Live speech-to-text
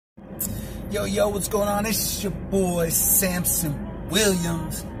Yo, yo, what's going on? It's your boy, Samson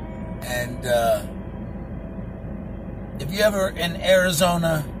Williams. And if you're ever in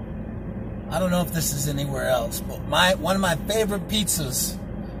Arizona, I don't know if this is anywhere else, but one of my favorite pizzas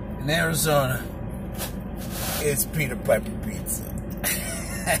in Arizona is Peter Piper Pizza.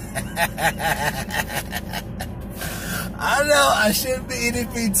 I know I shouldn't be eating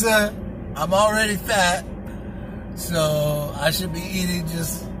pizza. I'm already fat, so I should be eating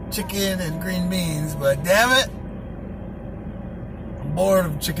just chicken and green beans, but damn it, I'm bored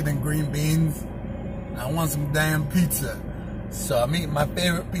of chicken and green beans. I want some damn pizza. So I'm eating my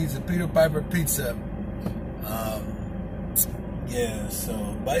favorite pizza, Peter Piper Pizza. Yeah,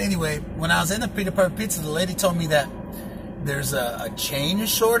 but anyway, when I was in the Peter Piper Pizza, the lady told me that there's a change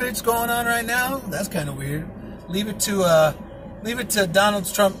shortage going on right now. That's kind of weird. Leave it to Donald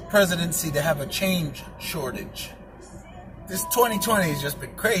Trump presidency to have a change shortage. This 2020 has just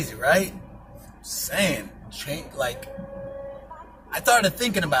been crazy, right? Saying change, like, I started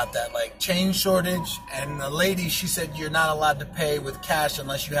thinking about that, like change shortage, and the lady, she said you're not allowed to pay with cash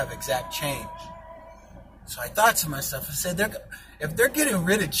unless you have exact change. So I thought to myself, I said, if they're getting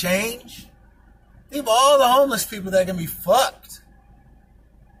rid of change, think of all the homeless people that are gonna be fucked.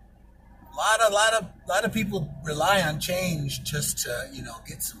 A lot of people rely on change just to,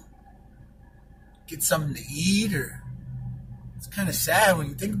 get something to eat, or it's kind of sad when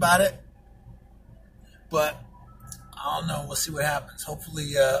you think about it. But I don't know. We'll see what happens.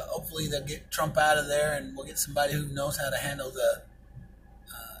 Hopefully they'll get Trump out of there, and we'll get somebody who knows how to handle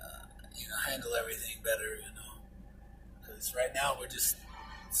handle everything better. Because right now it's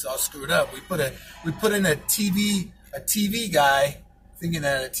all screwed up. We put in a TV guy, thinking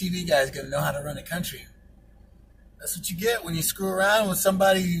that a TV guy is going to know how to run a country. That's what you get when you screw around with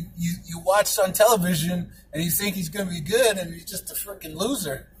somebody you watched on television and you think he's going to be good, and he's just a freaking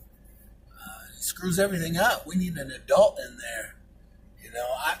loser. He screws everything up. We need an adult in there.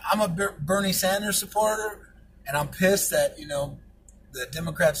 I'm a Bernie Sanders supporter, and I'm pissed that, the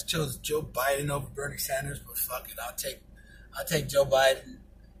Democrats chose Joe Biden over Bernie Sanders, but fuck it. I'll take Joe Biden.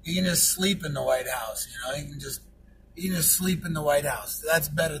 He can just sleep in the White House, he can just sleep in the White House. That's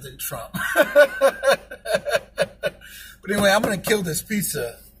better than Trump. But anyway, I'm going to kill this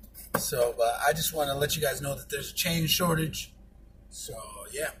pizza. So I just want to let you guys know that there's a change shortage. So,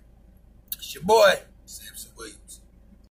 yeah. It's your boy, Samson Williams.